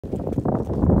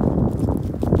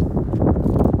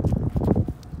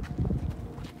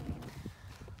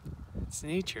It's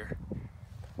nature.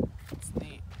 It's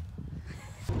neat.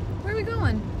 Where are we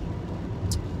going?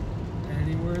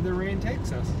 Anywhere the rain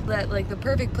takes us. That, like, the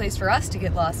perfect place for us to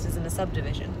get lost is in a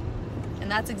subdivision.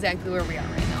 And that's exactly where we are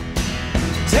right now.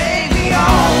 Take me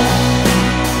on.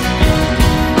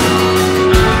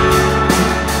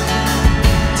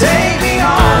 Take me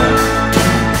on.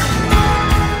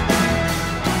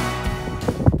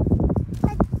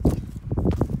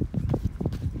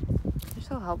 You're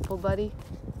so helpful, buddy.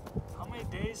 How many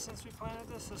days since we planted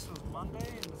this? This was Monday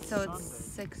and it's So Sunday. it's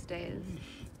 6 days.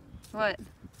 What?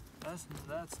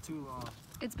 That's too long.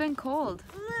 It's been cold.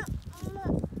 Yeah.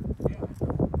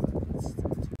 It's still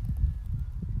too...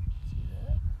 See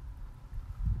that?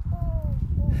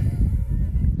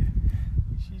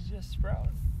 She's just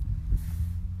sprouting.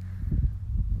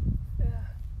 Yeah.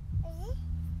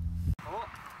 Oh.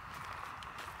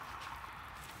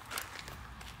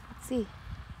 Let's see.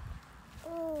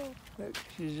 Look,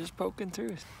 she's just poking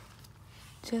through.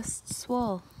 Just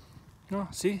swole. No,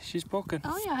 see, she's poking.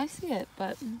 Oh yeah, I see it,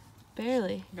 but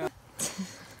barely. Look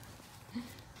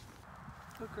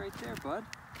right there, bud.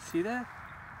 See that?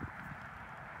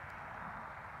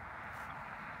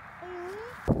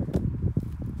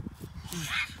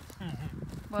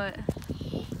 What?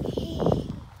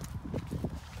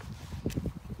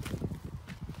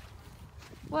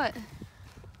 What?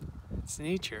 It's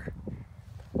nature.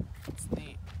 It's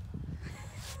neat.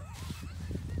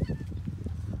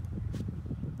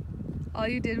 All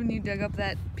you did when you dug up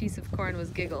that piece of corn was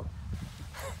giggle.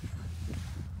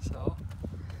 So,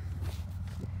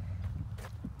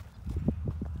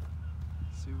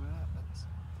 see what happens.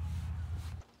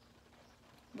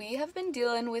 We have been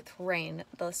dealing with rain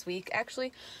this week.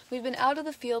 Actually, we've been out of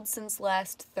the field since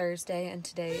last Thursday, and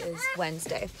today is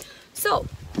Wednesday. So,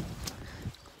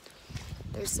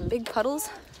 there's some big puddles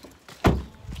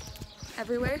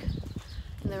everywhere,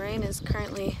 and the rain is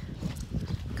currently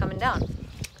coming down.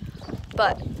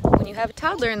 But when you have a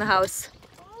toddler in the house,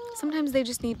 sometimes they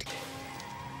just need to...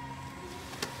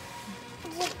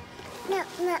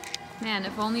 Man,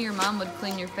 if only your mom would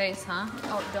clean your face, huh?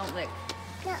 Oh, don't lick.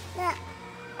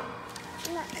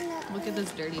 Look at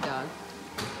this dirty dog.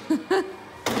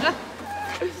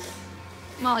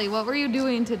 Molly, what were you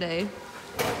doing today?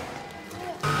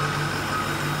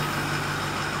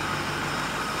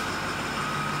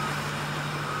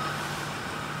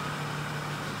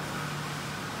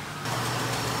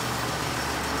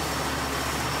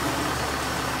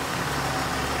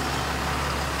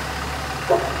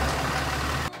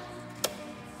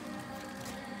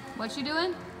 What you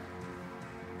doing?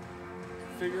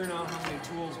 Figuring out how many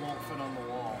tools won't fit on the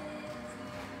wall.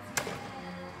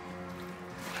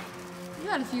 You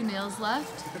got a few nails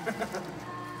left.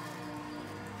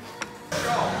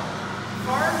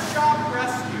 Farm Shop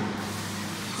Rescue.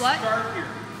 What? Start here.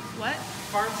 What?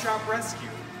 Farm Shop Rescue.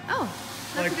 Oh,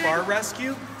 that's Like a good bar idea.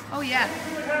 rescue? Oh yeah,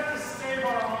 We would have to save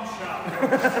our own shop.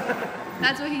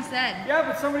 that's what he said. Yeah,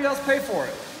 but somebody else pay for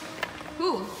it.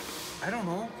 Who? I don't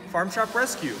know. Farm Shop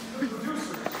Rescue.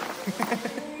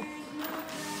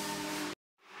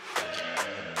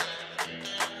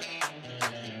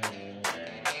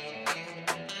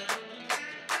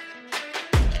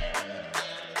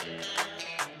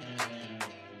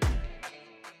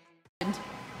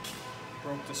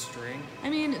 Broke the string. I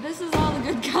mean, this is all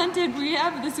the good content we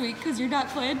have this week because you're not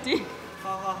planting.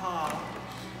 Ha ha ha.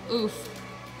 Oof.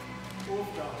 Oof,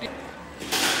 dog.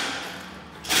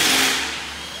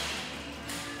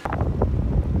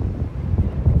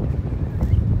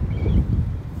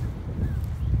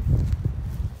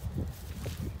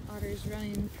 Water's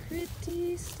running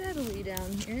pretty steadily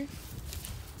down here.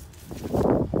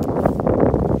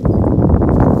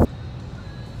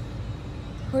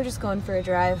 We're just going for a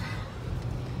drive,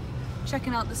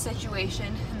 checking out the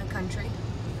situation in the country.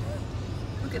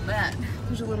 Look at that.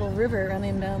 There's a little river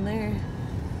running down there.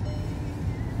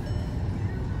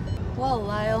 Well,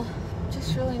 Lyle,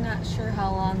 just really not sure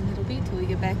how long it'll be till we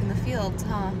get back in the fields,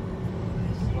 huh?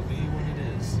 It'll be when it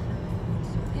is.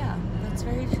 Yeah, that's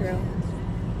very true.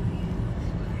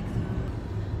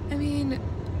 I mean,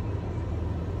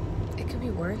 it could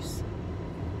be worse.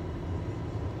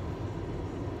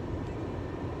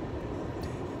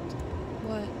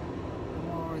 What?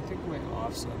 No, I think my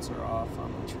offsets are off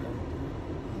on the tractor.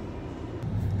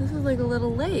 This is like a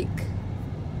little lake.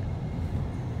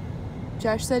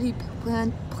 Josh said he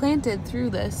planted through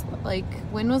this. Like,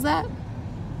 when was that?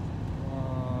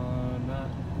 Not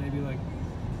maybe like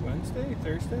Wednesday,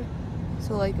 Thursday?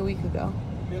 So like a week ago.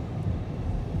 Yep.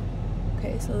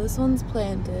 Okay, so this one's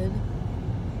planted,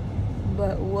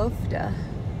 but woofda.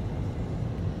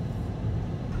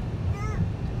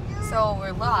 So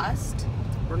we're lost.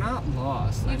 We're not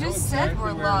lost. You I know just said exactly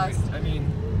we're where lost. I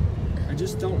mean, I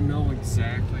just don't know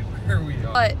exactly where we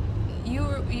are. But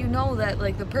you know that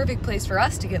like the perfect place for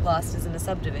us to get lost is in a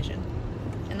subdivision.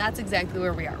 And that's exactly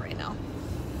where we are right now.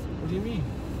 What do you mean?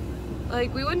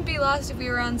 Like, we wouldn't be lost if we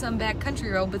were on some back country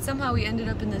road, but somehow we ended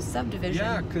up in this subdivision.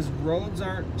 Yeah, because roads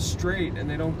aren't straight and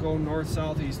they don't go north,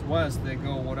 south, east, west. They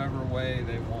go whatever way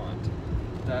they want.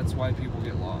 That's why people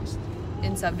get lost.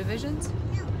 In subdivisions?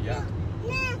 Yeah.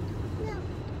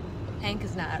 Hank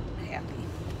is not happy.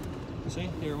 See,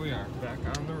 here we are, back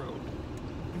on the road.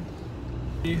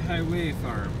 The highway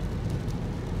farm,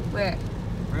 Where?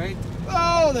 right?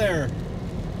 Oh, there!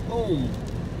 Boom!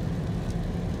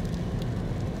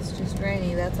 It's just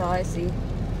rainy, that's all I see.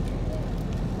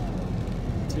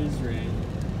 Tis rain.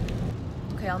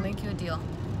 Okay, I'll make you a deal.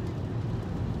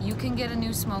 You can get a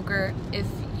new smoker if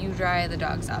you dry the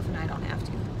dogs off and I don't have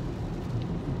to.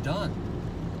 Done.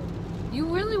 You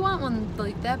really want one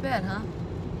like that bad, huh?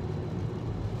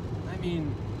 I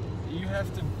mean, you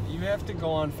have to go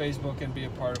on Facebook and be a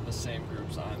part of the same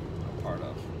groups I'm a part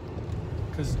of,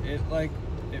 cause it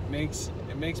makes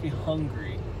me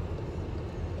hungry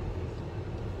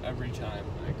every time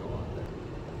I go on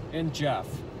there. And Jeff,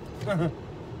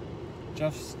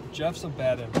 Jeff's a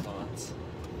bad influence.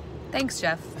 Thanks,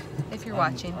 Jeff, if you're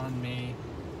watching. On me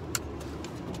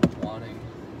wanting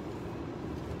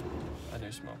a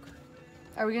new smoker.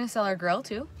 Are we gonna sell our grill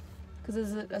too? Because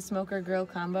it's a smoker grill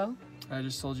combo. I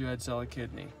just told you I'd sell a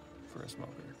kidney for a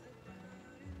smoker.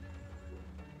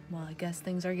 Well, I guess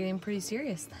things are getting pretty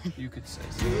serious then. You could say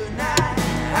so.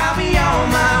 I'll be on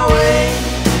my way.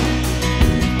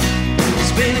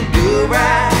 It's been a good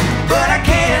ride, but I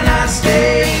cannot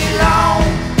stay.